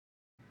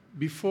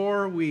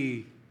Before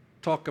we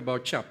talk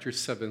about chapter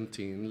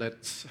 17,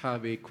 let's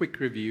have a quick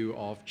review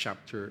of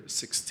chapter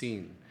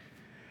 16.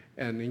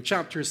 And in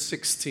chapter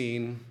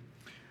 16,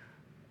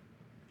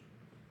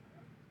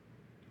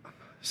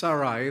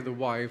 Sarai, the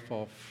wife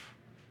of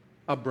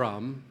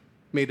Abram,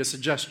 made a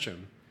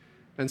suggestion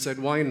and said,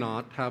 why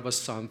not have a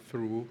son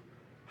through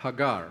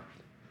Hagar?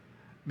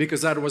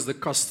 Because that was the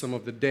custom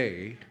of the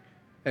day,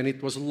 and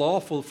it was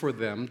lawful for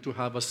them to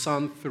have a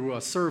son through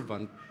a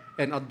servant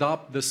and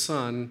adopt the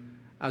son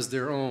as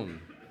their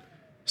own.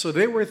 So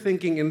they were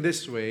thinking in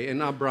this way,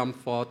 and Abram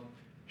thought,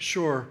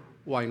 sure,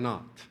 why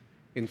not?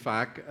 In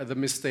fact, the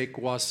mistake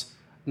was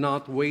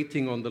not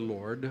waiting on the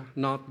Lord,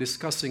 not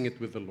discussing it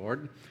with the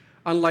Lord.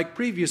 Unlike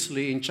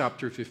previously in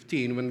chapter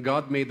 15, when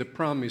God made the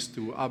promise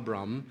to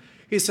Abram,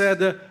 he said,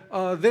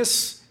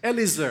 this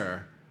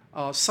Eliezer,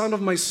 son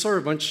of my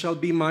servant, shall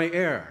be my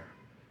heir.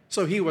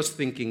 So he was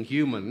thinking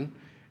human,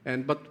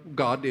 but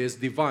God is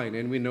divine,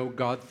 and we know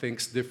God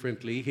thinks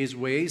differently. His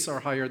ways are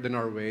higher than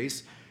our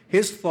ways.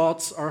 His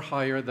thoughts are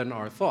higher than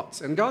our thoughts.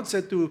 And God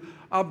said to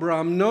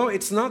Abram, no,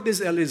 it's not this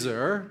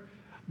Eliezer,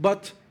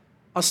 but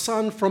a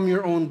son from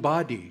your own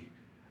body,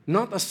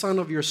 not a son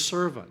of your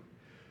servant.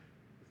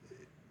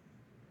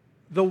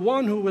 The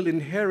one who will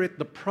inherit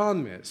the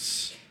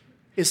promise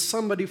is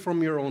somebody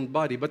from your own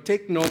body. But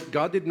take note,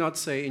 God did not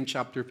say in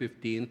chapter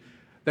 15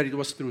 that it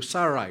was through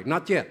Sarai.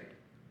 Not yet.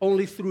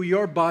 Only through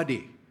your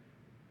body.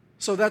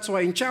 So that's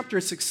why in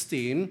chapter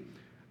 16,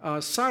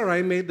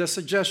 Sarai made the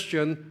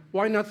suggestion,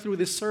 why not through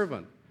this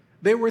servant?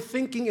 They were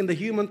thinking in the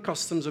human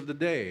customs of the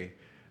day,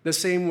 the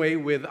same way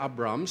with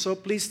Abram. So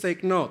please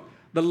take note,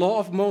 the law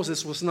of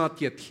Moses was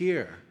not yet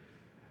here.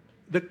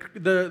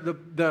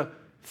 The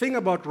thing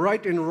about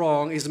right and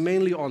wrong is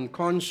mainly on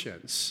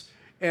conscience.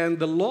 And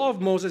the law of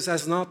Moses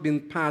has not been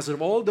passed.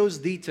 Of all those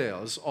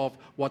details of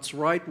what's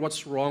right,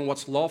 what's wrong,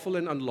 what's lawful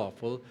and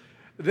unlawful,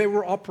 they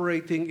were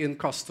operating in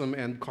custom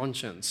and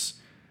conscience.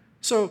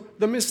 So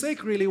the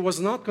mistake really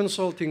was not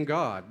consulting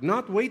God,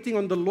 not waiting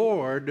on the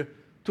Lord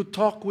to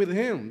talk with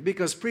him.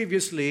 Because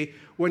previously,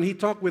 when he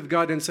talked with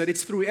God and said,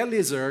 it's through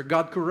Eliezer,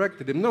 God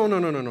corrected him.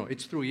 No,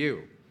 it's through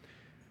you.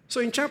 So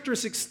in chapter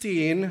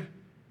 16,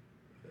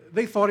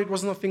 they thought it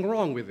was nothing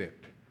wrong with it.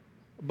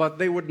 But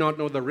they would not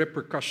know the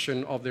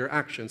repercussion of their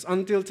actions.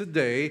 Until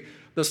today,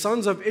 the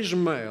sons of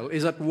Ishmael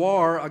is at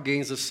war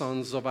against the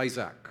sons of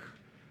Isaac.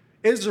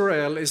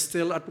 Israel is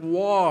still at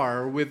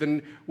war with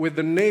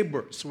the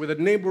neighbors, with the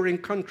neighboring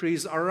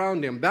countries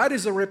around him. That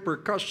is a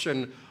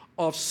repercussion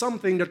of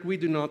something that we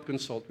do not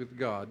consult with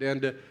God.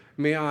 And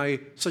may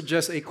I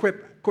suggest a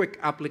quick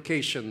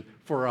application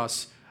for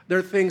us. There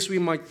are things we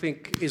might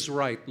think is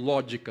right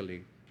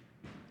logically,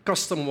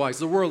 custom-wise.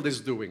 The world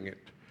is doing it.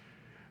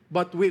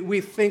 But we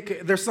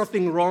think there's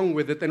nothing wrong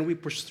with it, and we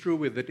push through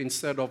with it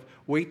instead of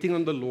waiting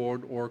on the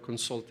Lord or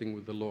consulting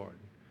with the Lord.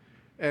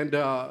 And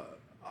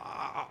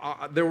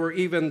there were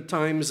even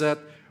times that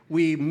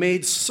we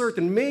made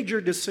certain major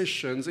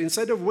decisions.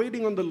 Instead of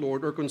waiting on the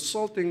Lord or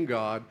consulting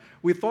God,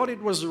 we thought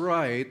it was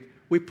right,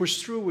 we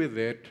pushed through with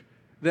it,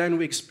 then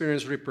we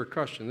experienced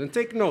repercussions. And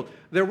take note,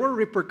 there were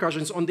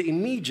repercussions on the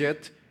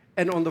immediate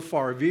and on the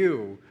far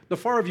view. The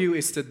far view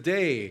is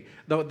today.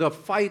 The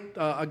fight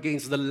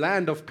against the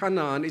land of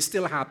Canaan is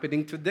still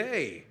happening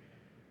today.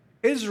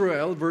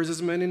 Israel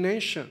versus many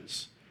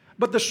nations.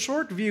 But the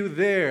short view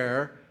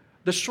there,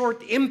 the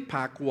short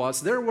impact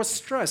was, there was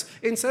stress.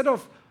 Instead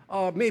of,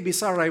 maybe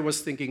Sarai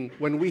was thinking,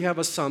 when we have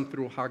a son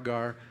through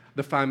Hagar,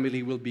 the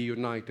family will be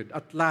united.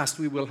 At last,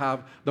 we will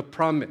have the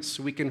promise.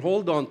 We can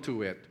hold on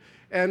to it.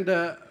 And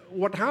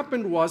what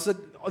happened was that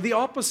the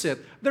opposite.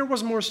 There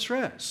was more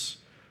stress.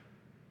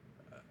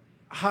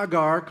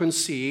 Hagar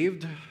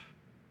conceived,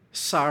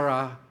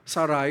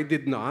 Sarai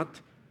did not.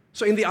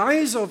 So in the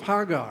eyes of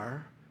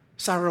Hagar,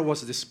 Sarah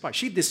was despised.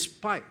 She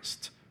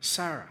despised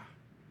Sarah.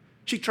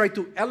 She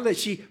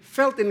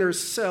felt in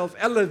herself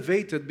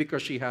elevated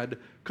because she had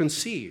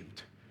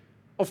conceived.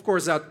 Of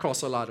course, that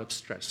caused a lot of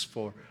stress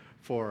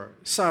for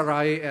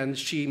Sarai, and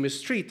she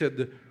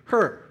mistreated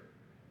her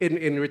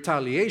in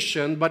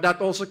retaliation, but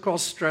that also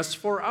caused stress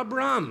for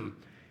Abram.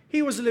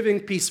 He was living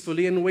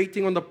peacefully and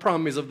waiting on the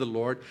promise of the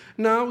Lord.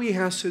 Now he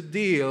has to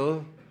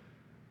deal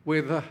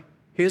with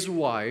his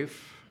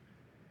wife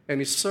and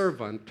his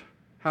servant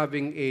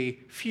having a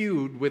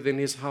feud within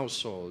his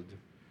household.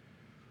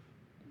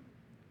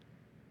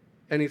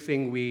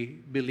 Anything we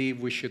believe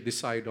we should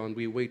decide on,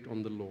 we wait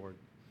on the Lord.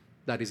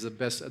 That is the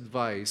best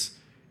advice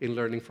in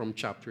learning from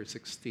chapter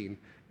 16.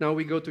 Now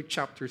we go to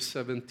chapter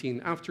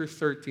 17. After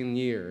 13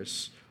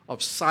 years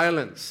of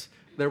silence,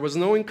 there was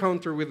no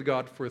encounter with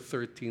God for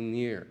 13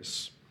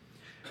 years.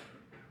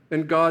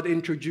 Then God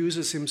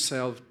introduces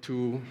himself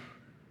to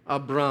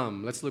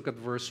Abram. Let's look at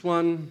verse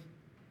 1.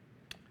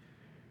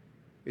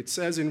 It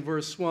says in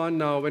verse 1,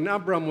 now when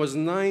Abram was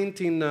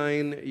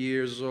 99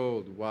 years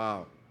old.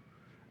 Wow,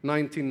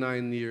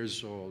 99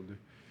 years old.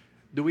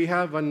 Do we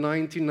have a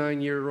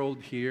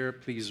 99-year-old here?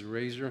 Please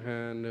raise your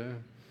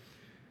hand.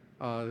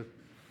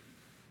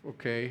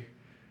 Okay,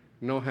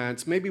 no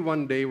hands. Maybe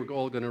one day we're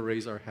all going to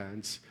raise our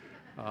hands.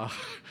 uh,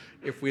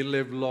 if we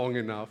live long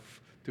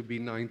enough to be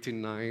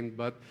 99.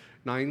 But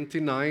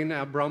 99,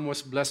 Abram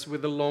was blessed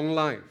with a long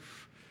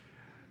life.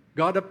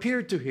 God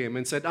appeared to him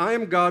and said, I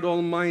am God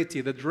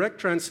Almighty. The direct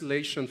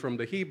translation from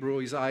the Hebrew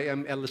is, I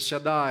am El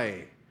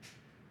Shaddai.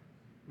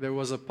 There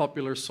was a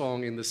popular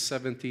song in the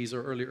 70s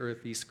or early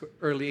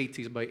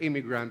 80s by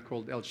Amy Grant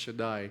called El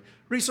Shaddai.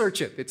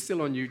 Research it. It's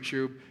still on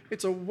YouTube.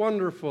 It's a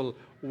wonderful,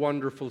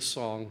 wonderful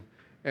song.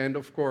 And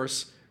of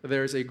course,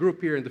 there's a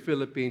group here in the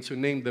Philippines who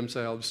named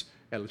themselves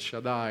El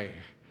Shaddai.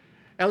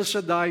 El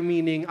Shaddai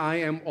meaning I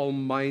am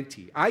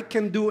almighty. I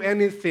can do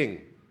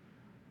anything.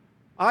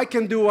 I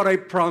can do what I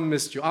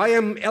promised you. I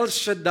am El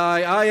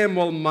Shaddai. I am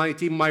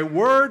almighty. My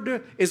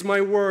word is my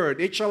word.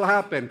 It shall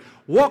happen.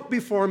 Walk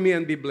before me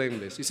and be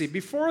blameless. You see,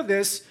 before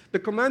this, the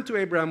command to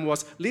Abraham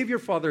was, leave your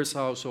father's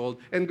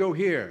household and go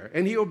here.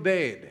 And he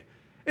obeyed.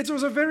 It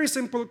was a very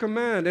simple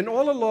command. And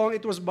all along,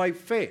 it was by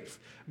faith.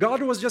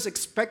 God was just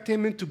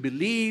expecting him to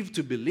believe,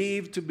 to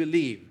believe, to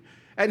believe.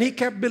 And he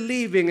kept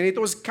believing, and it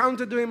was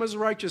counted to him as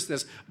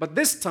righteousness. But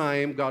this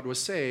time, God was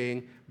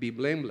saying, be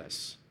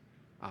blameless.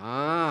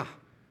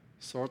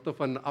 Sort of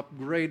an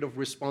upgrade of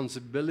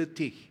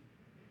responsibility.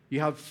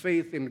 You have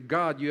faith in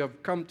God. You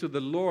have come to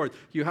the Lord.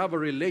 You have a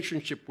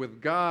relationship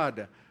with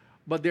God.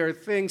 But there are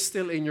things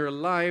still in your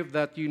life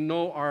that you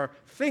know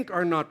think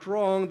are not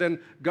wrong. Then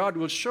God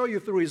will show you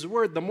through His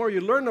Word. The more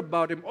you learn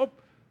about Him,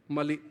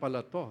 mali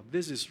pala to.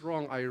 This is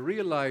wrong. I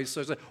realize.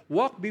 So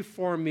walk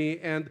before me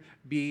and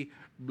be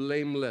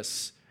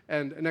blameless.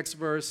 And next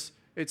verse,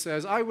 it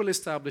says, I will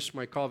establish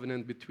my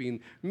covenant between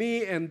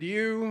me and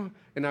you,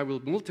 and I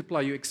will multiply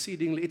you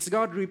exceedingly. It's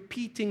God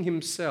repeating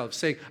himself,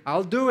 saying,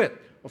 I'll do it.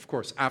 Of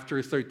course,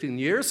 after 13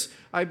 years,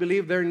 I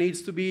believe there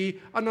needs to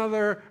be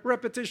another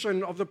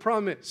repetition of the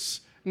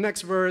promise.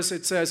 Next verse,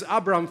 it says,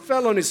 Abram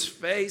fell on his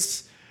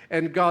face,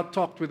 and God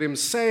talked with him,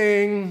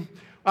 saying,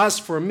 as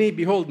for me,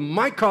 behold,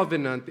 my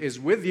covenant is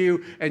with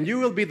you, and you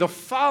will be the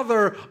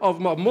father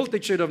of a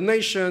multitude of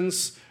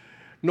nations.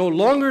 No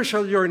longer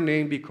shall your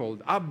name be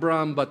called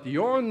Abram, but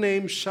your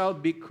name shall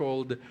be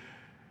called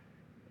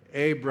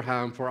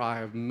Abraham, for I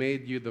have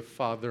made you the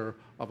father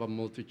of a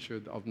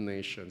multitude of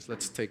nations.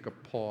 Let's take a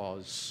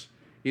pause.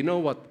 You know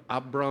what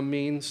Abram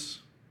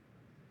means?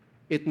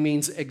 It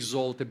means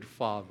exalted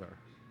father.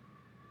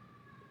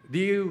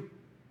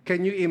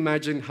 Can you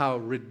imagine how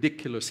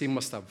ridiculous he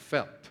must have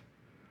felt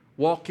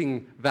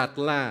walking that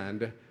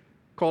land,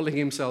 calling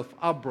himself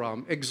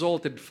Abram,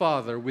 exalted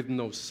father with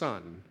no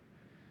son?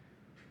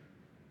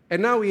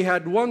 And now he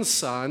had one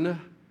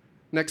son.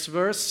 Next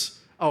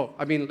verse.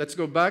 Let's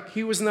go back.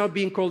 He was now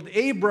being called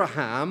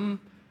Abraham.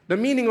 The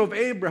meaning of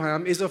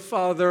Abraham is a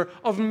father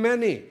of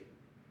many.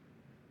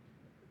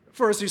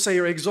 First, you say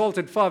you're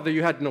exalted father,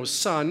 you had no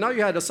son. Now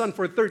you had a son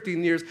for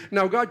 13 years.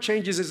 Now God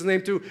changes his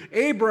name to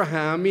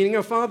Abraham, meaning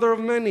a father of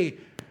many.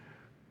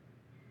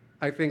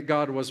 I think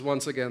God was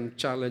once again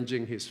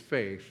challenging his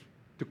faith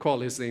to call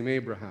his name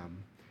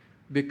Abraham,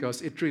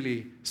 because it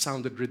really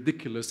sounded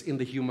ridiculous in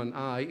the human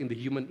eye, in the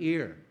human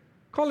ear.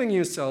 Calling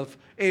himself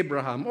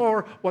Abraham,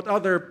 or what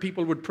other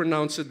people would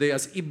pronounce today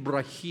as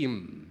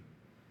Ibrahim.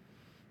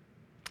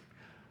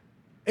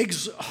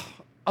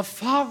 A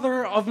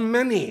father of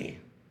many.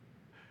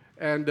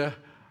 And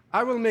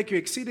I will make you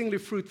exceedingly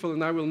fruitful,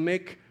 and I will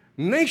make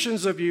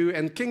nations of you,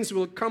 and kings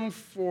will come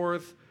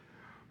forth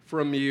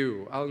from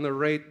you. I'll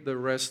narrate the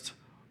rest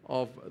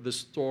of the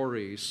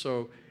story.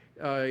 So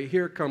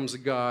here comes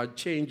God,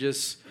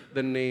 changes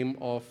the name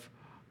of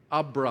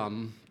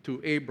Abram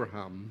to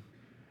Abraham.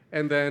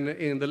 And then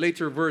in the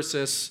later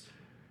verses,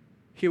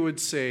 he would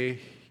say,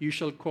 you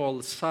shall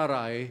call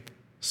Sarai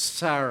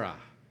Sarah.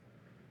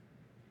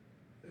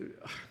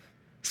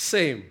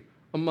 Same,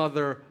 a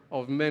mother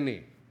of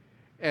many.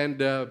 And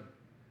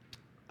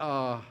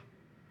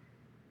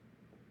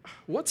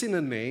what's in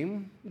a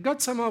name?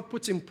 God somehow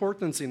puts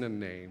importance in a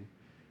name.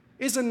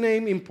 Is a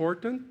name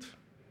important?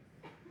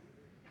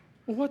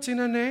 What's in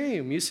a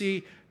name? You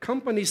see,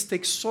 companies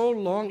take so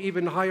long,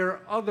 even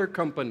hire other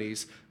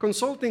companies,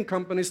 consulting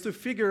companies, to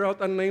figure out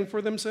a name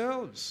for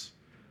themselves.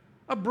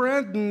 A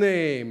brand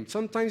name.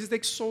 Sometimes it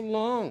takes so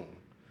long.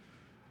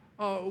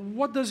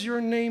 What does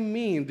your name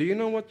mean? Do you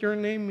know what your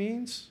name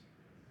means?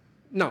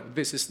 Now,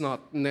 this is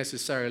not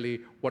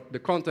necessarily what the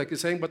context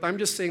is saying, but I'm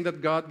just saying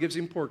that God gives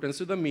importance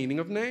to the meaning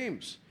of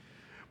names.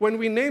 When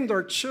we named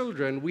our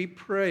children, we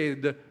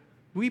prayed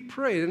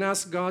and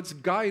asked God's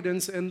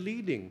guidance and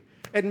leading,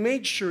 and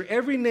made sure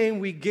every name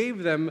we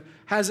gave them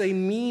has a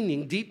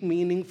meaning, deep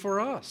meaning for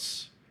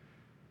us.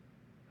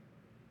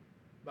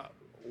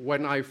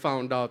 When I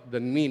found out the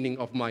meaning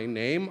of my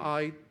name,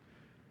 I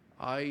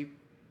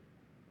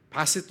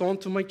pass it on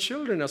to my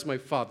children as my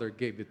father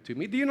gave it to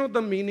me. Do you know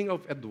the meaning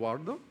of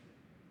Eduardo?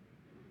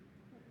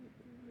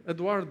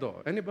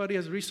 Eduardo. Anybody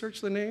has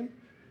researched the name?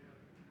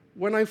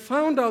 When I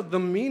found out the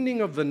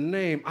meaning of the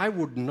name, I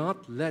would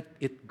not let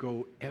it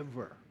go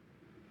ever.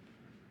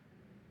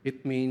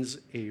 It means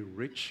a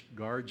rich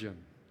guardian.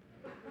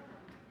 I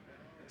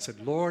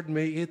said, Lord,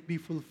 may it be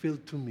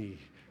fulfilled to me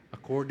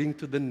according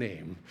to the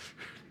name.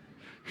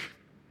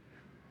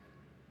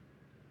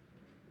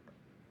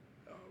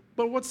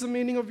 But what's the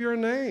meaning of your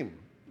name?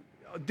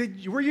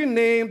 Were you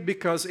named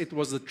because it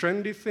was a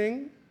trendy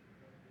thing?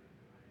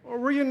 Or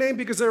were you named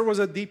because there was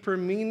a deeper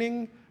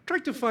meaning? Try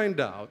to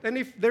find out. And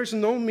if there's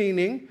no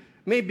meaning,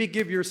 maybe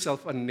give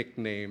yourself a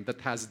nickname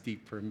that has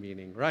deeper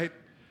meaning, right?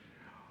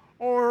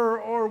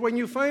 Or when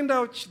you find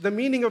out the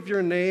meaning of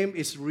your name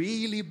is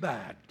really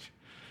bad,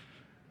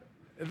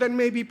 then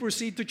maybe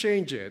proceed to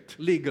change it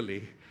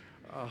legally.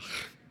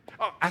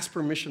 Ask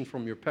permission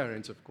from your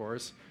parents, of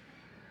course.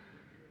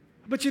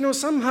 But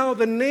somehow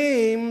the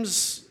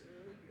names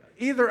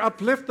either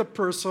uplift a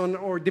person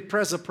or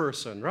depress a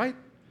person, right?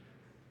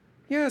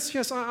 Yes,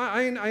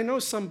 I know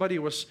somebody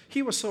was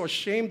so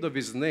ashamed of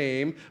his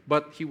name,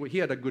 but he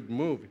had a good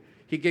move.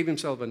 He gave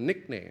himself a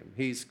nickname.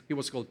 He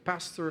was called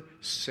Pastor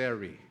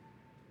Seri.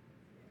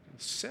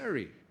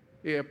 Seri,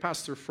 a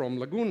pastor from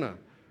Laguna.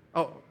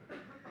 Oh,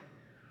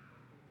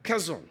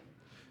 Quezon.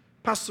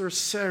 Pastor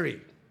Seri.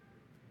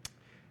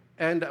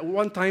 And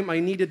one time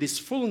I needed his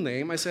full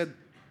name. I said,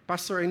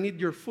 Pastor, I need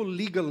your full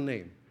legal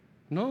name.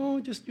 No,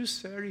 just use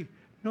Seri.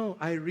 No,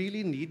 I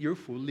really need your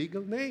full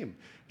legal name.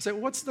 I said,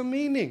 what's the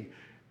meaning?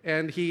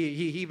 And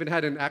he even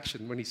had an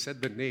action when he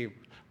said the name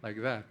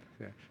like that.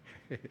 Yeah.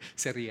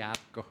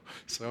 Seriaco.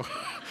 So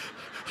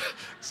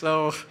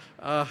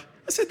I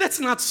said,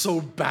 that's not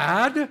so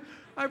bad.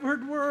 I've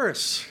heard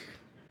worse.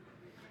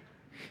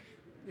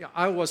 Yeah,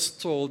 I was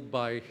told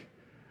by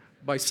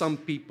some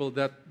people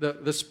that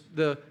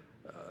the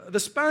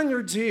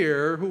Spaniards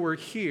here who were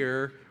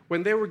here,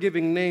 when they were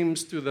giving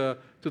names to the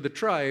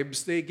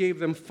tribes, they gave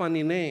them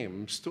funny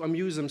names to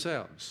amuse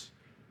themselves.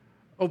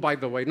 Oh, by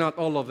the way, not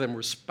all of them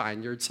were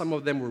Spaniards. Some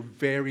of them were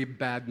very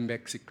bad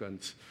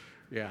Mexicans.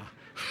 Yeah.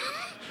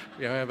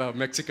 Yeah, I have a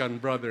Mexican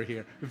brother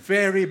here.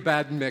 Very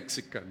bad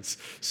Mexicans.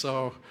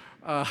 So,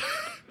 but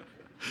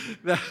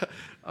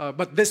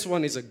this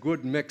one is a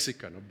good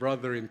Mexican, a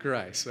brother in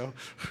Christ.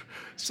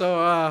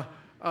 So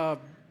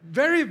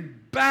very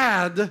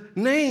bad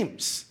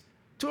names.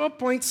 To a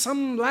point,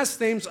 some last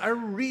names are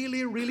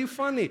really, really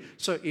funny.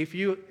 So if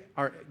you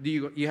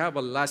have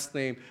a last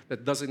name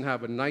that doesn't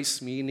have a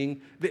nice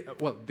meaning,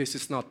 well, this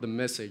is not the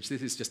message.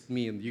 This is just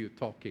me and you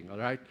talking, all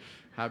right?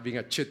 Having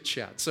a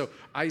chit-chat. So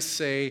I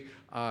say,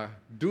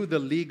 do the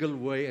legal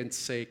way and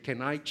say,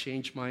 can I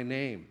change my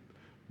name?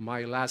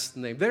 My last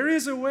name. There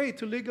is a way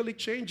to legally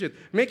change it.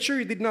 Make sure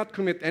you did not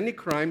commit any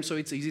crime so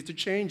it's easy to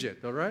change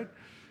it, all right?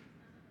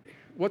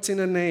 What's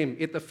in a name?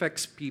 It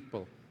affects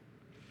people.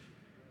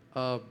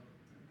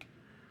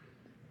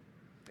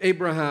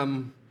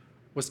 Abraham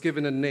was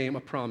given a name, a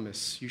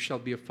promise. You shall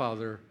be a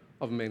father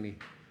of many.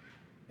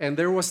 And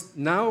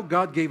now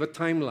God gave a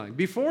timeline.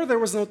 Before there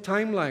was no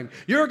timeline.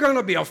 You're going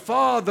to be a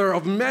father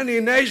of many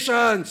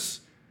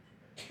nations.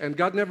 And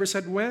God never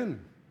said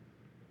when.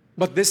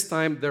 But this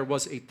time there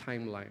was a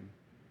timeline.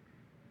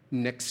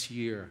 Next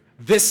year,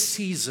 this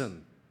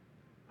season.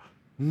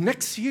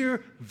 Next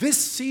year, this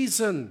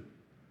season.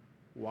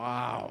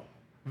 Wow.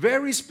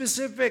 Very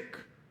specific.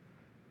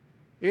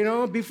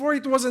 Before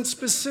it wasn't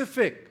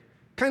specific.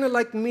 Kind of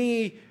like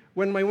me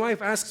when my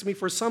wife asks me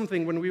for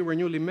something when we were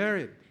newly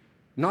married.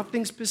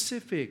 Nothing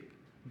specific.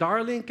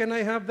 Darling, can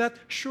I have that?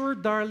 Sure,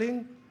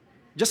 darling.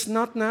 Just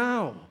not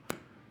now.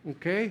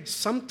 Okay?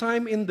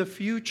 Sometime in the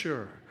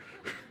future.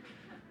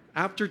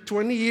 After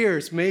 20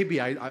 years,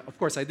 maybe. Of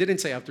course, I didn't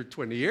say after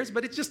 20 years,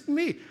 but it's just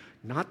me.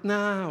 Not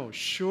now.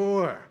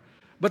 Sure.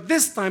 But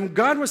this time,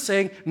 God was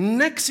saying,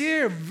 next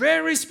year,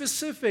 very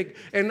specific.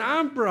 And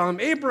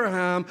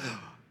Abraham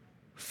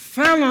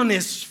fell on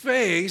his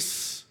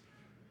face,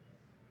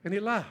 and he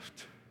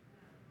laughed.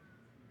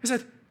 He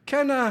said,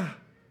 can a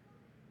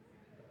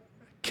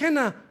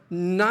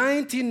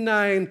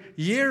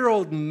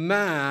 99-year-old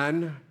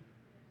man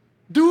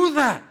do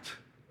that?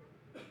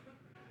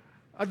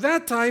 At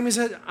that time, he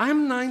said,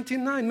 I'm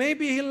 99.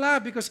 Maybe he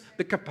laughed because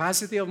the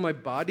capacity of my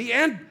body,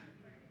 and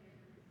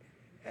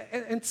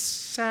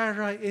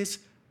Sarah is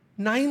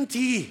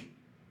 90.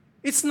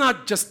 It's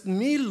not just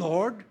me,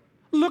 Lord.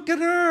 Look at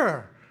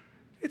her.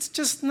 It's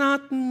just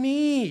not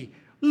me.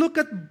 Look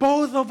at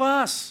both of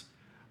us.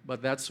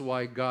 But that's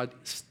why God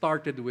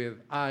started with,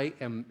 I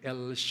am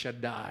El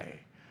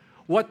Shaddai.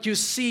 What you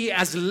see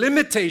as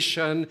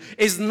limitation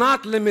is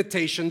not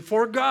limitation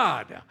for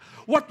God.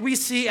 What we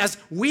see as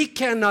we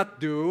cannot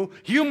do,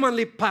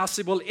 humanly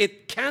possible,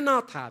 it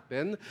cannot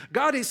happen.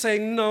 God is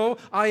saying, no,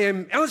 I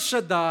am El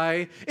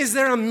Shaddai. Is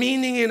there a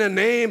meaning in a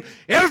name?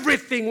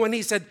 Everything, when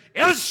he said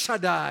El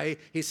Shaddai,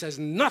 he says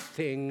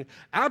nothing,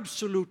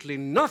 absolutely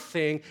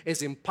nothing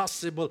is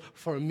impossible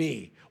for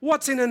me.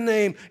 What's in a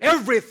name?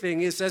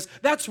 Everything, he says.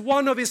 That's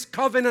one of his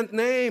covenant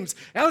names.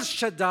 El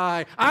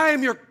Shaddai, I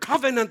am your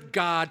covenant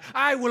God.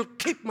 I will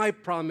keep my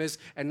promise,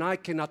 and I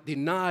cannot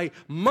deny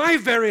my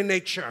very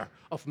nature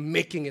of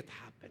making it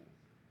happen.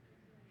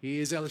 He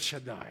is El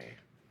Shaddai.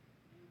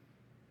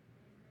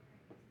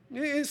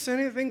 Is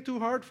anything too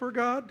hard for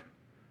God?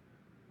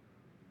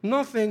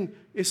 Nothing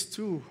is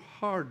too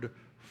hard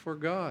for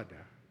God.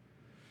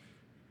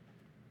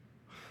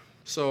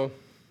 So,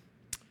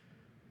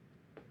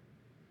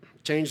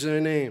 change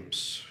their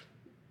names.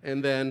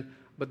 And then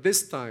But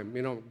this time,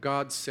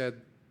 God said,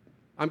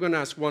 I'm going to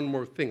ask one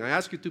more thing. I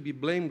ask you to be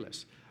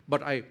blameless,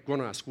 but I'm going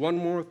to ask one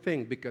more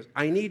thing because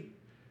I need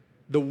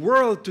the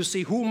world to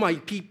see who my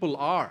people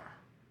are.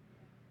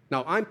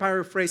 Now, I'm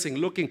paraphrasing,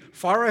 looking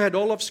far ahead,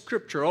 all of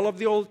Scripture, all of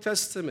the Old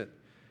Testament.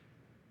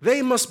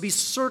 They must be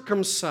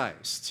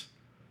circumcised.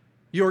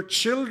 Your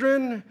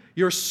children,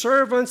 your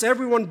servants,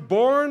 everyone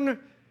born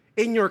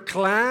in your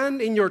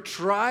clan, in your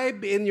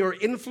tribe, in your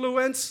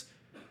influence,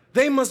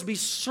 they must be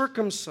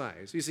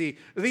circumcised. You see,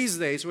 these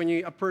days,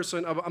 when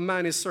a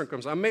man is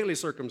circumcised, a male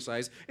is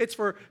circumcised, it's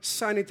for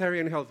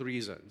sanitary and health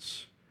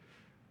reasons.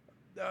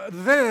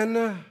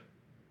 Then,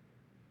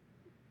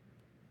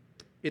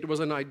 it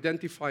was an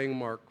identifying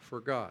mark for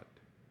God.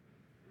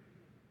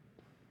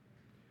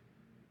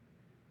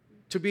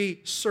 To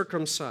be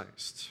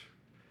circumcised.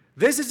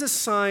 This is a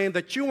sign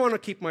that you want to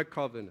keep my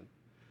covenant.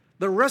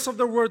 The rest of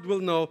the world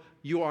will know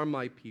you are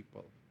my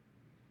people.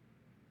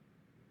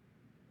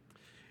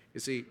 You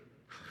see,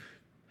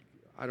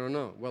 I don't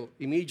know. Well,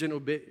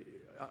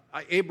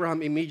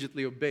 Abraham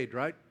immediately obeyed,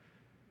 right?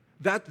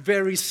 That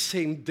very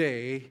same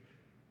day,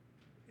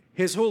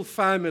 his whole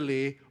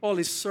family, all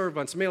his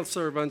servants, male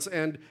servants,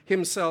 and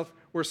himself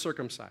were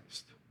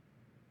circumcised.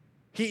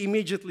 He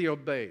immediately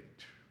obeyed.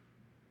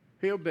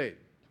 He obeyed.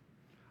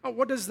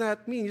 What does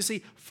that mean? You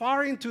see,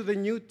 far into the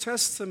New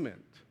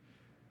Testament,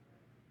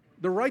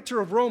 the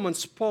writer of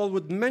Romans, Paul,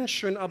 would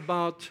mention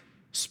about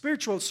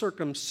spiritual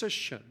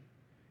circumcision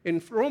in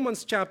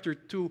Romans chapter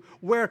 2,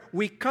 where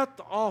we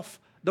cut off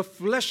the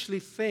fleshly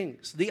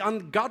things, the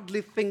ungodly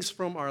things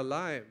from our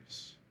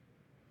lives,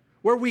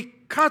 where we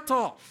cut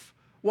off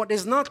what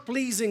is not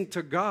pleasing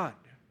to God,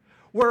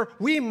 where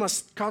we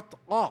must cut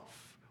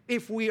off.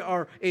 If we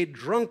are a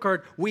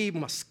drunkard, we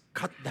must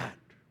cut that.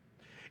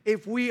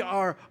 If we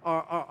are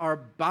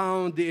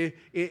bound in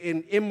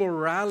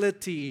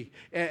immorality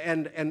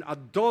and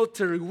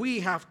adultery, we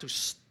have to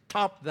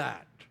stop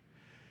that.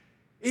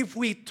 If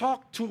we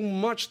talk too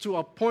much to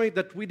a point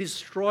that we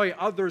destroy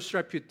others'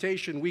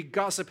 reputation, we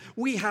gossip,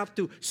 we have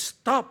to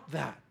stop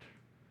that.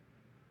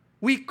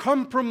 We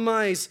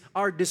compromise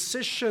our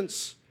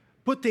decisions,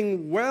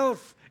 putting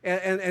wealth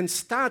and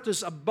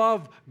status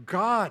above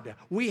God.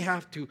 We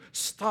have to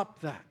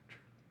stop that.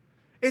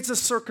 It's a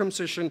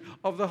circumcision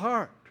of the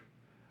heart.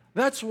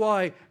 That's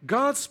why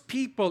God's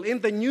people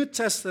in the New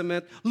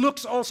Testament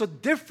looks also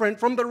different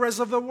from the rest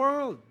of the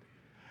world.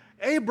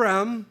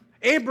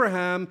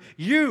 Abraham,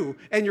 you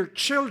and your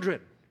children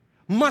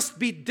must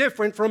be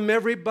different from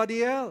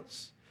everybody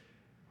else.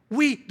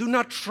 We do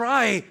not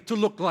try to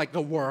look like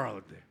the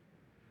world.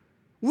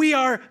 We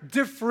are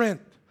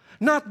different.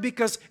 Not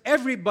because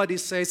everybody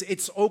says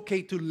it's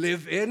okay to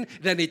live in,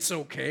 then it's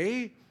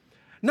okay.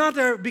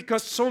 Not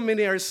because so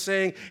many are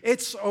saying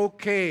it's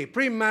okay,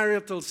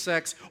 premarital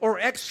sex or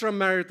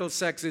extramarital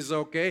sex is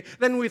okay,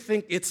 then we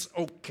think it's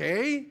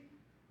okay.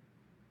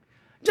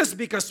 Just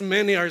because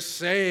many are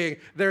saying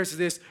there's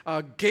this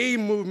gay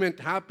movement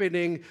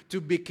happening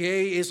to be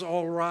gay is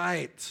all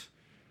right.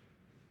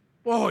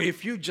 Oh,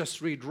 if you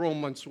just read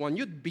Romans 1,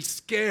 you'd be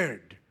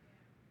scared.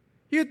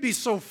 You'd be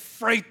so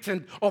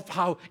frightened of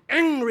how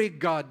angry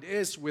God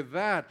is with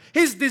that.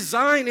 His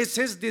design is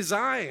His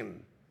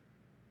design.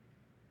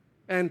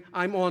 And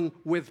I'm on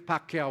with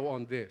Pacquiao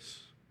on this.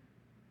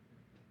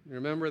 You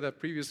remember that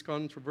previous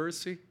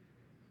controversy?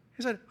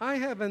 He said, I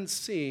haven't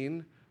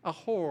seen a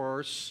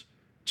horse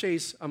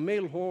chase a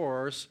male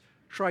horse,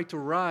 try to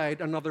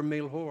ride another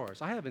male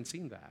horse. I haven't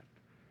seen that.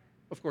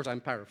 Of course, I'm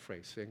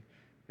paraphrasing,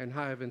 and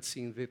I haven't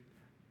seen it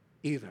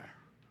either.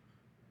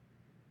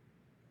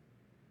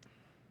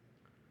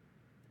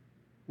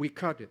 We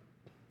cut it.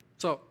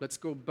 So let's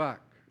go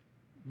back.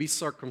 Be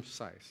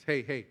circumcised.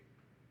 Hey,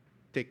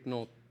 take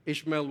note.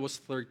 Ishmael was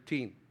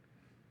 13.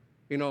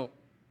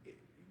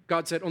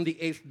 God said on the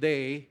 8th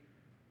day,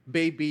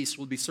 babies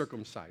will be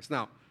circumcised.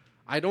 Now,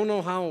 I don't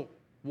know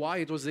why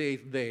it was the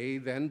 8th day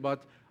then,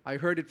 but I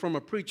heard it from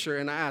a preacher,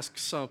 and I asked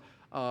some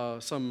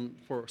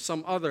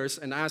others,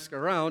 and asked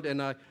around,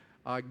 and I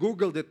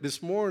Googled it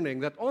this morning,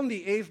 that on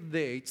the 8th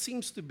day, it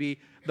seems to be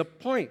the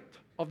point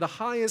of the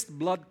highest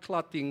blood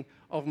clotting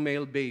of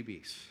male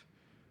babies.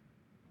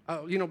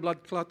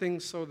 Blood clotting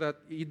so that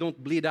you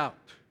don't bleed out.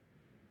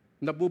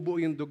 Nabubuo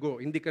yung dugo,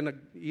 hindi ka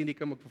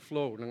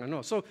magpo-flow ng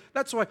ano. So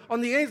that's why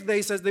on the 8th day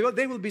it says they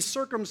will be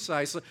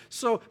circumcised.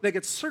 So they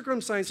get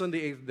circumcised on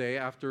the 8th day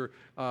after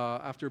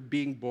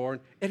being born,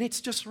 and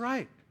it's just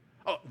right.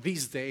 Oh,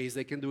 these days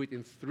they can do it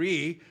in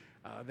 3.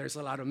 There's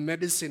a lot of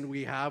medicine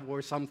we have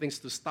or some things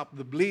to stop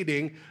the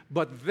bleeding,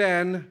 but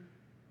then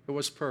it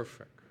was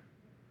perfect.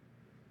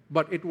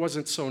 But it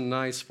wasn't so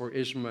nice for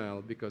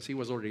Ishmael because he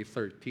was already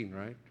 13,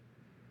 right?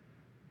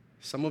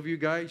 Some of you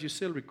guys, you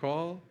still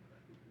recall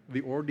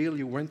the ordeal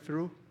you went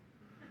through?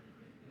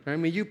 I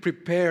mean, you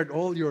prepared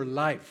all your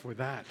life for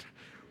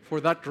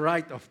that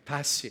rite of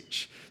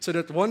passage, so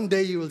that one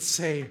day you will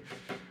say,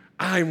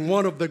 I'm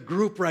one of the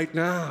group right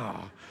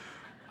now.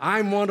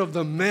 I'm one of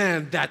the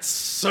men that's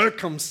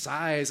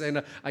circumcised.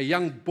 And a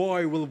young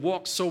boy will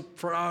walk so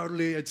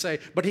proudly and say,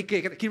 but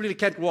he really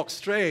can't walk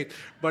straight.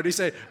 But he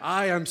said,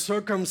 I am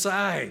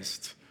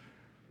circumcised.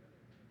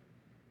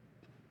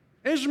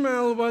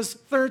 Ishmael was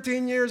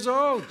 13 years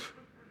old.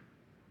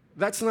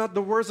 That's not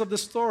the worst of the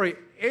story.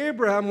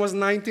 Abraham was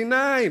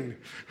 99.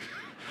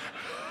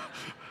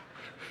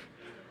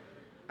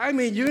 I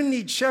mean, you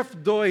need Chef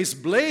Doy's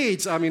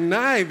blades,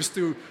 knives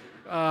to,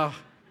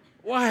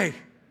 why?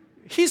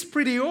 He's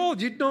pretty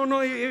old. You don't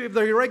know if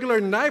the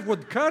regular knife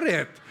would cut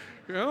it.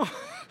 You know?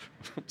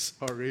 I'm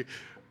sorry.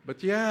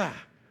 But yeah,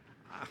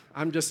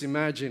 I'm just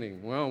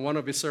imagining. Well, one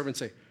of his servants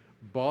say,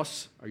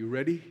 boss, are you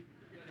ready?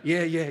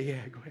 Yeah, go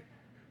ahead.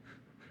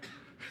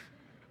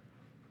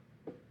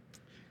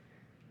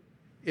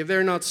 If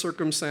they're not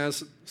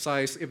circumcised,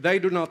 if they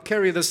do not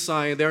carry the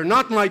sign, they're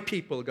not my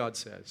people, God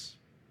says.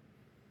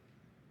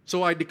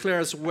 So I declare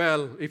as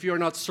well, if you're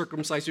not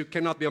circumcised, you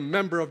cannot be a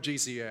member of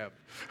GCF.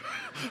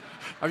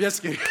 I'm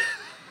just kidding.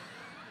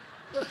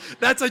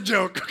 That's a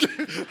joke.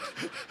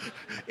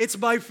 It's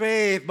by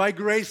faith, by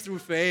grace through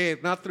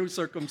faith, not through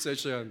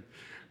circumcision.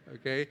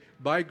 Okay?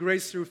 By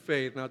grace through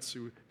faith, not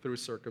through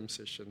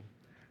circumcision.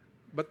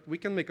 But we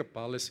can make a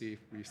policy if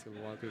we still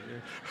want to.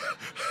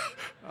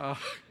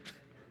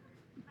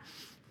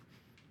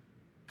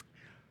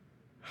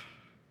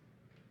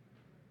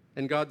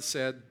 And God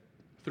said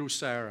through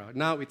Sarah,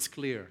 now it's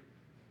clear.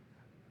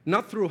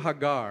 Not through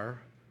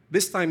Hagar.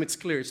 This time it's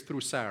clear, it's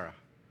through Sarah.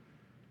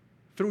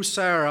 Through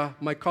Sarah,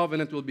 my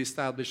covenant will be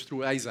established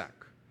through Isaac.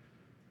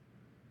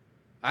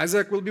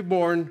 Isaac will be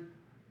born,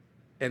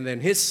 and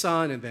then his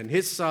son, and then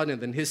his son,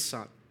 and then his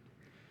son.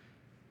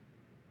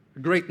 A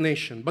great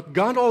nation. But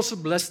God also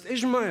blessed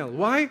Ishmael.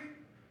 Why?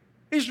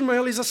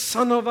 Ishmael is a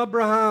son of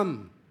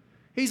Abraham.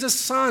 He's a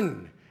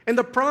son. And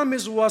the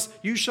promise was,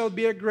 you shall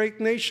be a great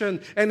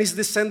nation, and his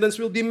descendants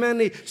will be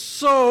many.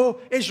 So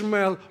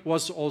Ishmael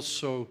was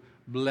also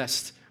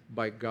blessed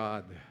by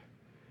God.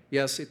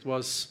 Yes, it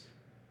was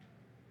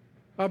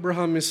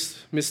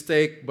Abraham's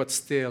mistake, but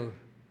still,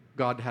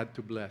 God had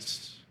to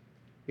bless.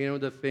 You know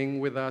the thing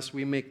with us,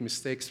 we make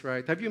mistakes,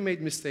 right? Have you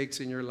made mistakes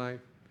in your life?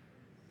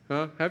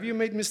 Huh? Have you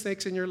made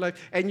mistakes in your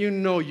life? And you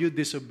know you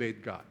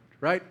disobeyed God,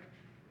 right?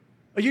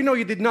 You know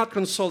you did not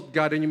consult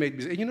God and you made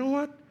mistakes. And you know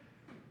what?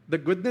 The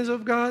goodness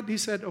of God, He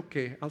said,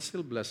 okay, I'll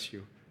still bless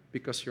you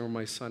because you're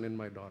my son and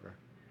my daughter.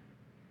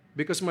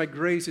 Because my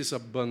grace is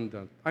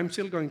abundant. I'm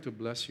still going to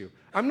bless you.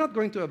 I'm not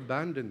going to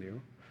abandon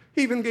you.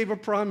 He even gave a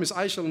promise,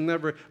 I shall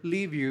never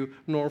leave you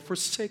nor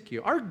forsake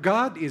you. Our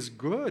God is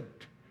good.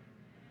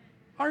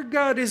 Our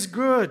God is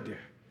good.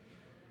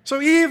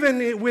 So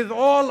even with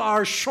all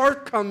our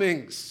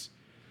shortcomings,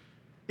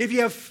 if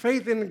you have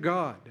faith in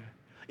God,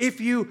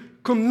 if you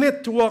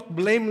commit to walk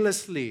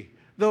blamelessly,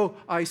 though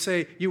I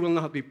say you will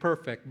not be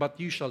perfect, but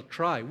you shall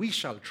try. We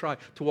shall try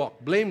to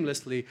walk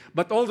blamelessly.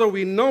 But although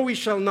we know we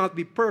shall not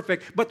be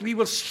perfect, but we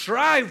will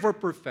strive for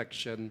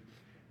perfection.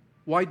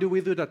 Why do we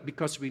do that?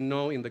 Because we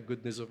know in the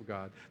goodness of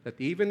God that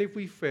even if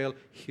we fail,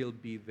 He'll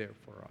be there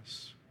for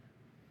us.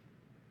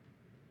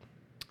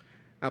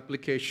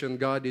 Application,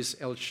 God is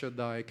El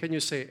Shaddai. Can you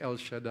say El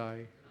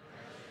Shaddai?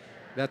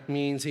 That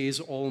means He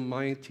is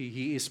almighty.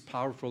 He is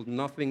powerful.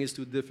 Nothing is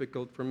too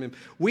difficult for Him.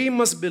 We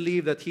must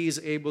believe that He is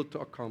able to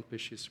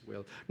accomplish His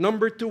will.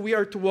 Number 2, we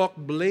are to walk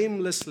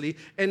blamelessly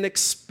and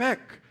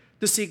expect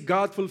to see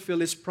God fulfill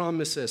His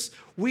promises.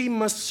 We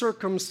must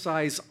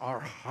circumcise our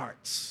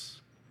hearts.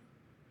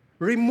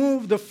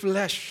 Remove the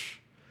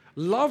flesh.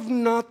 Love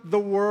not the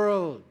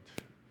world.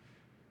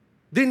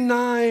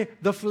 Deny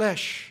the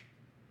flesh.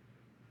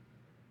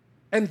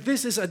 And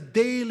this is a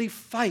daily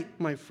fight,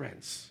 my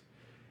friends.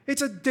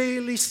 It's a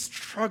daily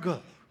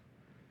struggle.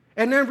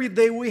 And every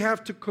day we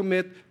have to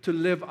commit to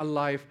live a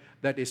life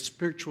that is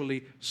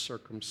spiritually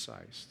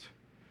circumcised.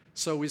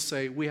 So we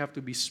say we have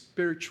to be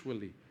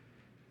spiritually.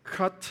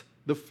 Cut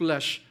the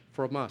flesh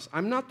from us.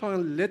 I'm not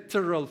talking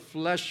literal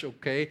flesh,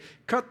 okay?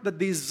 Cut the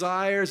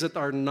desires that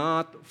are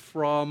not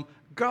from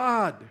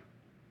God.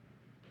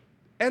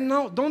 And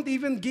now, don't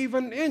even give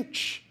an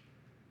inch.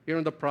 You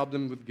know, the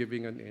problem with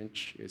giving an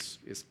inch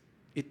is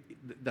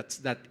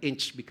that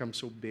inch becomes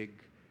so big.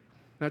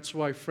 That's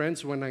why,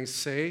 friends, when I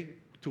say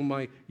to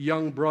my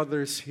young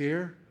brothers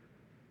here,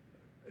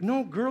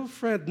 no,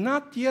 girlfriend,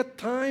 not yet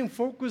time.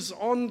 Focus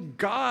on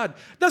God.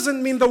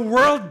 Doesn't mean the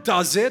world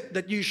does it,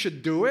 that you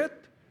should do it.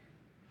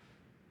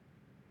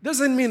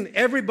 Doesn't mean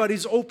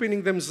everybody's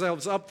opening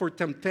themselves up for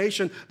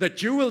temptation,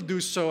 that you will do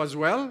so as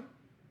well.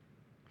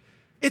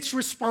 It's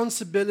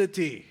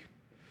responsibility.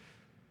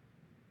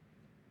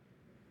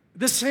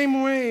 The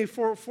same way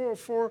for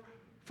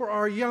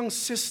our young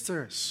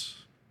sisters.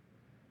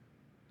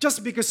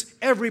 Just because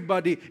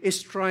everybody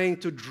is trying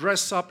to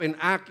dress up and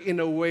act in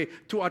a way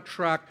to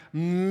attract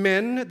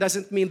men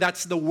doesn't mean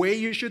that's the way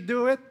you should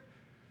do it.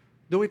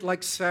 Do it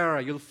like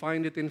Sarah. You'll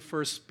find it in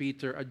 1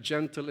 Peter, a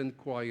gentle and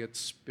quiet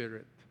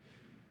spirit.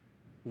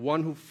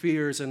 One who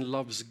fears and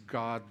loves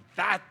God.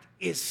 That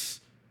is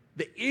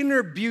the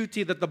inner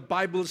beauty that the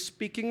Bible is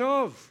speaking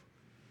of.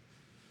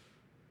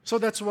 So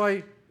that's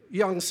why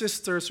young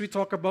sisters, we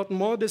talk about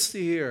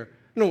modesty here.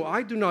 No,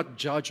 I do not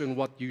judge on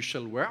what you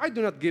shall wear. I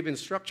do not give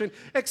instruction,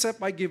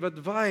 except I give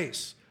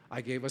advice.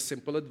 I gave a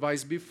simple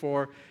advice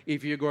before.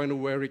 If you're going to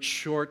wear it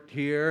short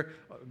here,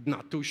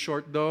 not too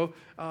short though,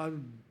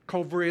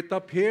 cover it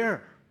up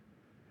here.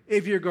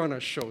 If you're going to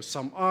show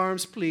some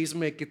arms, please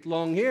make it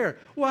long here.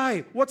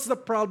 Why? What's the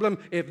problem?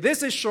 If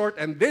this is short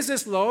and this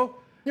is low,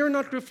 you're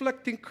not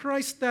reflecting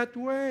Christ that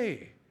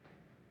way.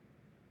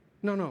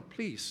 No,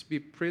 please be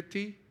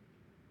pretty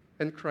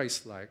and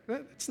Christ-like.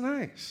 That's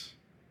nice.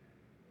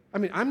 I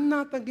mean, I'm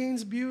not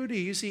against beauty.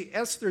 You see,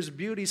 Esther's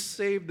beauty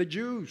saved the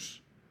Jews.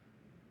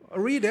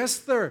 Read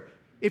Esther.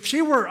 If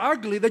she were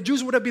ugly, the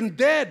Jews would have been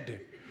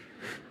dead.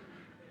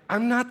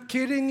 I'm not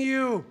kidding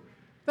you.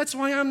 That's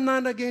why I'm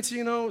not against,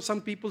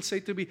 some people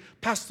say to me,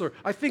 Pastor,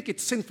 I think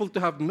it's sinful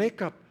to have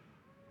makeup.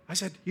 I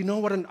said, you know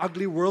what an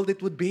ugly world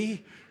it would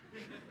be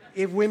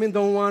if women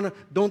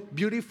don't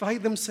beautify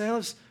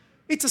themselves?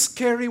 It's a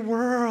scary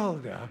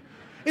world.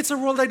 It's a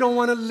world I don't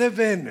want to live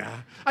in.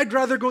 I'd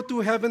rather go to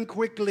heaven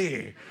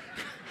quickly.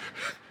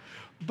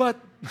 But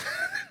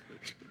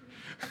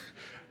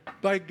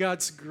by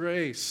God's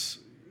grace,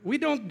 we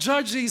don't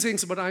judge these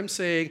things, but I'm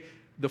saying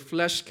the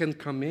flesh can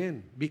come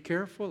in. Be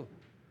careful.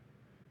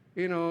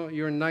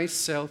 Your nice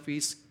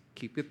selfies,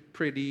 keep it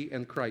pretty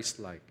and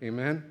Christ-like.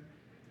 Amen?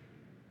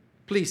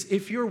 Please,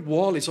 if your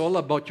wall is all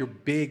about your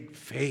big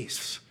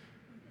face,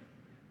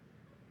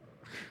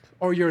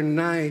 or your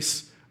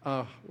nice,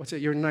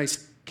 your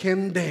nice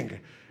kending.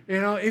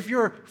 If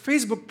your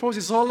Facebook post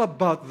is all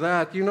about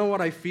that, you know what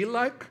I feel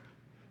like?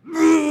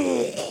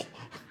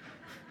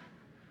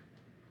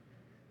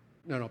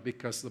 No,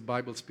 because the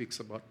Bible speaks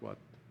about what?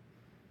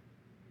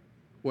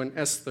 When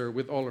Esther,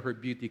 with all her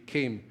beauty,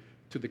 came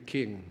to the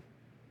king,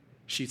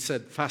 she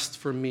said, fast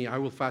for me, I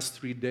will fast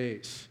 3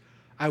 days.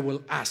 I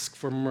will ask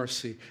for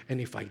mercy, and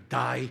if I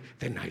die,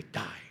 then I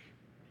die.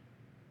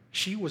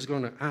 She was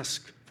going to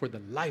ask for the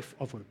life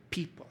of her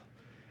people.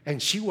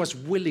 And she was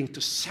willing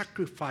to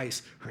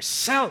sacrifice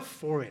herself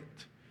for it.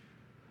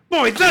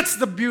 Boy, that's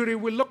the beauty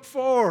we look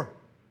for.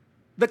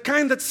 The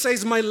kind that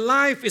says my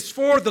life is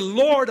for the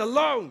Lord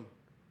alone.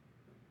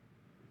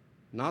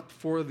 Not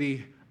for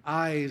the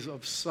eyes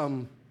of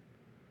some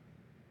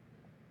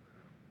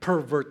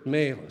pervert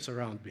males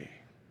around me.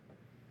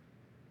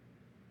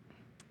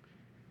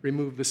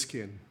 Remove the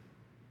skin.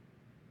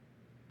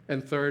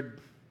 And third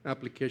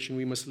application,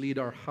 we must lead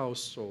our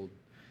household,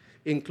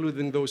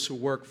 including those who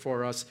work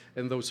for us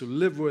and those who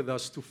live with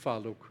us, to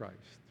follow Christ.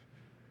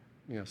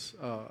 Yes,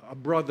 a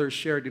brother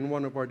shared in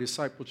one of our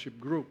discipleship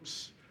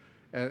groups,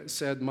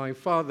 said, my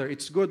father,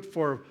 it's good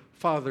for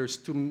fathers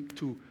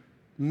to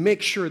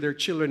make sure their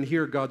children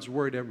hear God's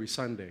word every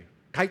Sunday.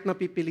 Kahit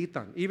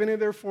napipilitan, even if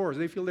they're forced,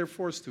 they feel they're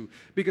forced to.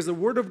 Because the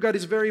word of God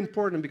is very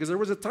important, because there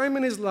was a time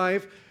in his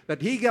life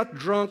that he got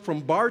drunk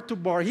from bar to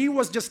bar. He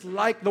was just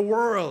like the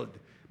world.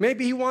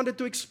 Maybe he wanted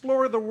to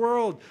explore the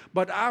world,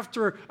 but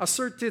after a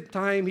certain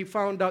time, he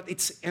found out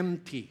it's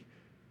empty.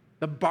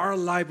 The bar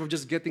life of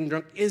just getting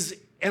drunk is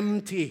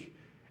empty.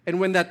 And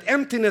when that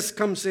emptiness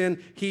comes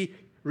in, he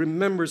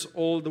remembers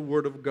all the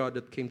word of God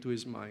that came to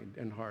his mind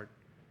and heart,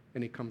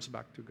 and he comes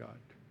back to God.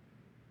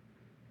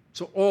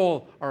 So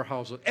all our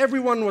household,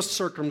 everyone was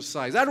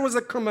circumcised. That was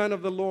the command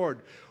of the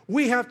Lord.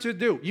 We have to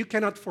do. You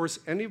cannot force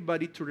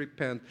anybody to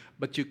repent,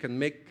 but you can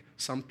make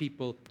some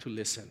people to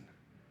listen.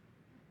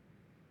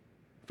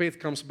 Faith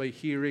comes by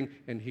hearing,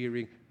 and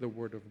hearing the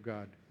word of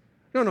God.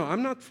 No,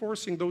 I'm not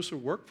forcing those who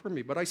work for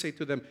me, but I say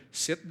to them,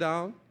 sit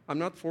down. I'm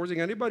not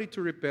forcing anybody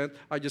to repent.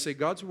 I just say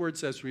God's word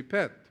says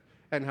repent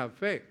and have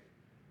faith.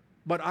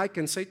 But I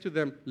can say to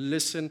them,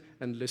 listen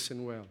and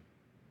listen well.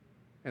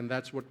 And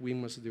that's what we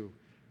must do.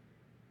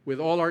 With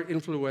all our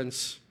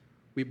influence,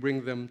 we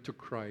bring them to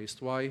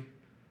Christ. Why?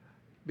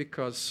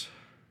 Because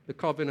the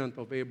covenant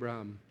of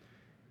Abraham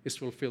is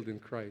fulfilled in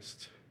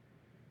Christ.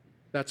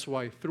 That's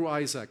why through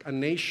Isaac,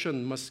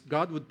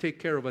 God would take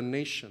care of a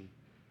nation.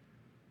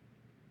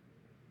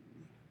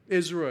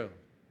 Israel,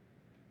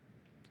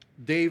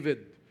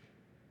 David,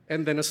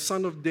 and then a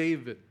son of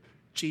David,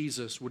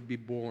 Jesus, would be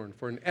born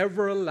for an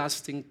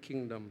everlasting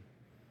kingdom.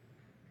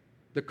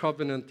 The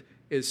covenant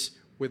is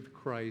with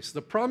Christ.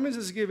 The promise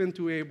is given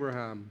to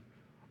Abraham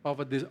of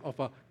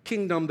a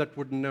kingdom that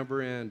would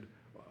never end,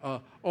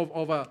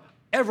 of a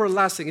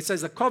everlasting. It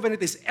says the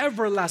covenant is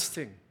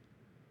everlasting.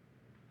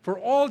 For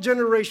all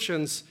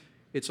generations,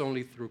 it's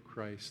only through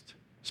Christ.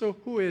 So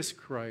who is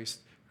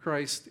Christ?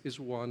 Christ is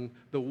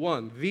the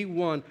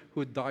one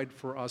who died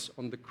for us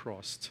on the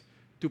cross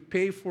to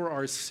pay for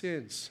our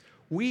sins.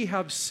 We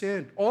have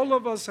sinned. All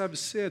of us have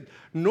sinned.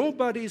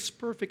 Nobody is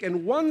perfect.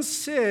 And one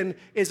sin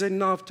is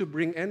enough to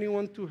bring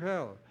anyone to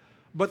hell.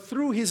 But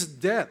through his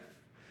death,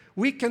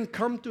 we can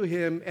come to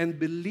him and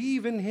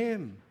believe in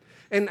him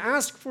and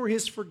ask for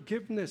his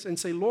forgiveness and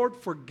say, Lord,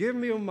 forgive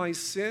me of my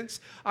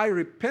sins. I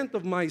repent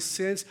of my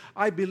sins.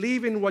 I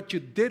believe in what you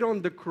did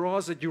on the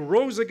cross, that you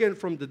rose again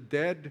from the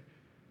dead.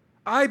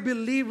 I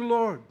believe,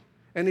 Lord.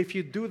 And if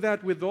you do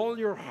that with all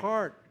your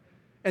heart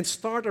and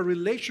start a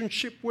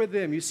relationship with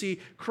him, you see,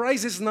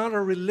 Christ is not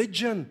a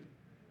religion.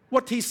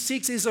 What He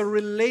seeks is a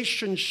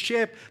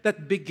relationship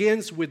that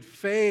begins with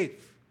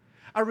faith.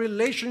 A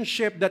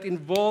relationship that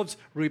involves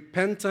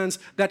repentance,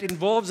 that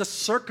involves a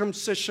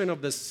circumcision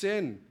of the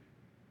sin,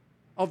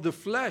 of the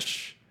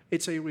flesh.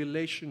 It's a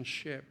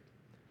relationship.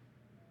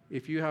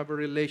 If you have a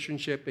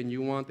relationship and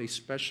you want a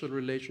special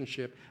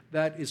relationship,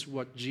 that is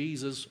what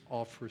Jesus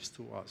offers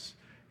to us,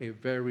 a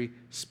very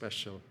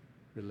special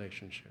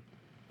relationship.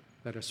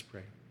 Let us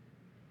pray.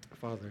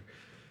 Father,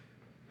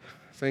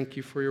 thank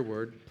you for your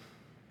word.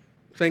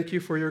 Thank you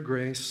for your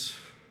grace.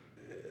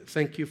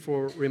 Thank you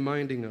for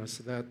reminding us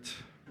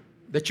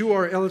that you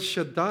are El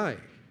Shaddai,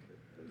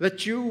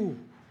 that you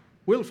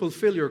will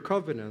fulfill your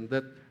covenant,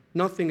 that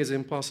nothing is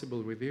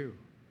impossible with you,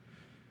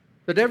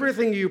 that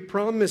everything you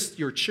promised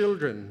your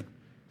children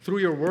through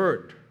your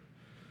word,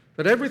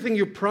 that everything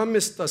you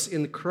promised us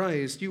in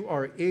Christ, you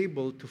are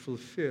able to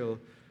fulfill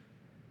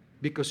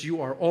because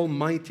you are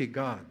Almighty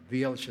God,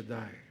 the El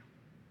Shaddai.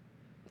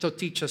 So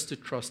teach us to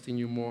trust in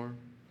you more.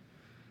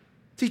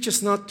 Teach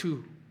us not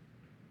to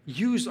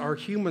use our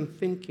human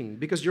thinking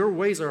because your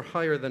ways are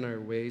higher than our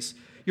ways.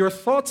 Your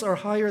thoughts are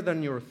higher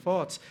than your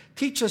thoughts.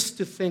 Teach us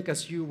to think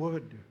as you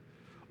would.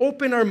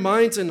 Open our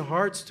minds and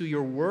hearts to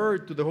your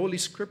word, to the Holy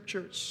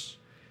Scriptures,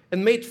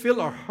 and may it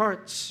fill our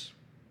hearts.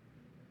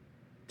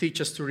 Teach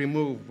us to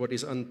remove what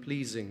is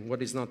unpleasing,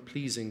 what is not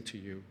pleasing to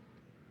you.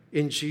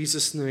 In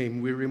Jesus'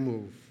 name, we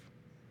remove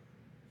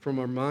from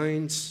our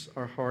minds,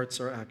 our hearts,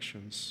 our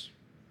actions.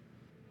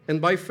 And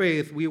by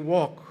faith, we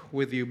walk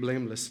with you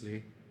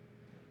blamelessly.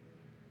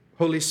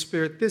 Holy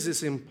Spirit, this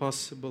is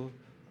impossible,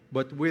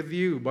 but with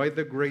you, by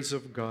the grace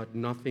of God,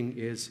 nothing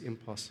is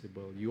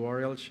impossible. You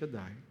are El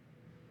Shaddai.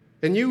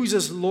 And use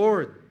us,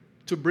 Lord,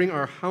 to bring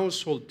our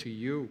household to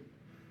you,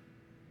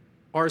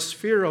 our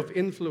sphere of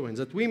influence,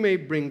 that we may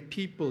bring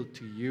people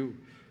to you,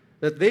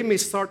 that they may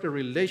start a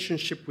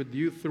relationship with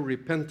you through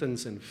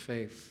repentance and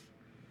faith.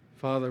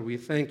 Father, we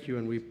thank you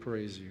and we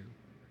praise you.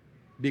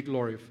 Be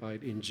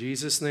glorified. In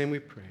Jesus' name we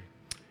pray.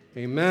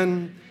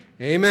 Amen.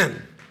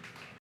 Amen.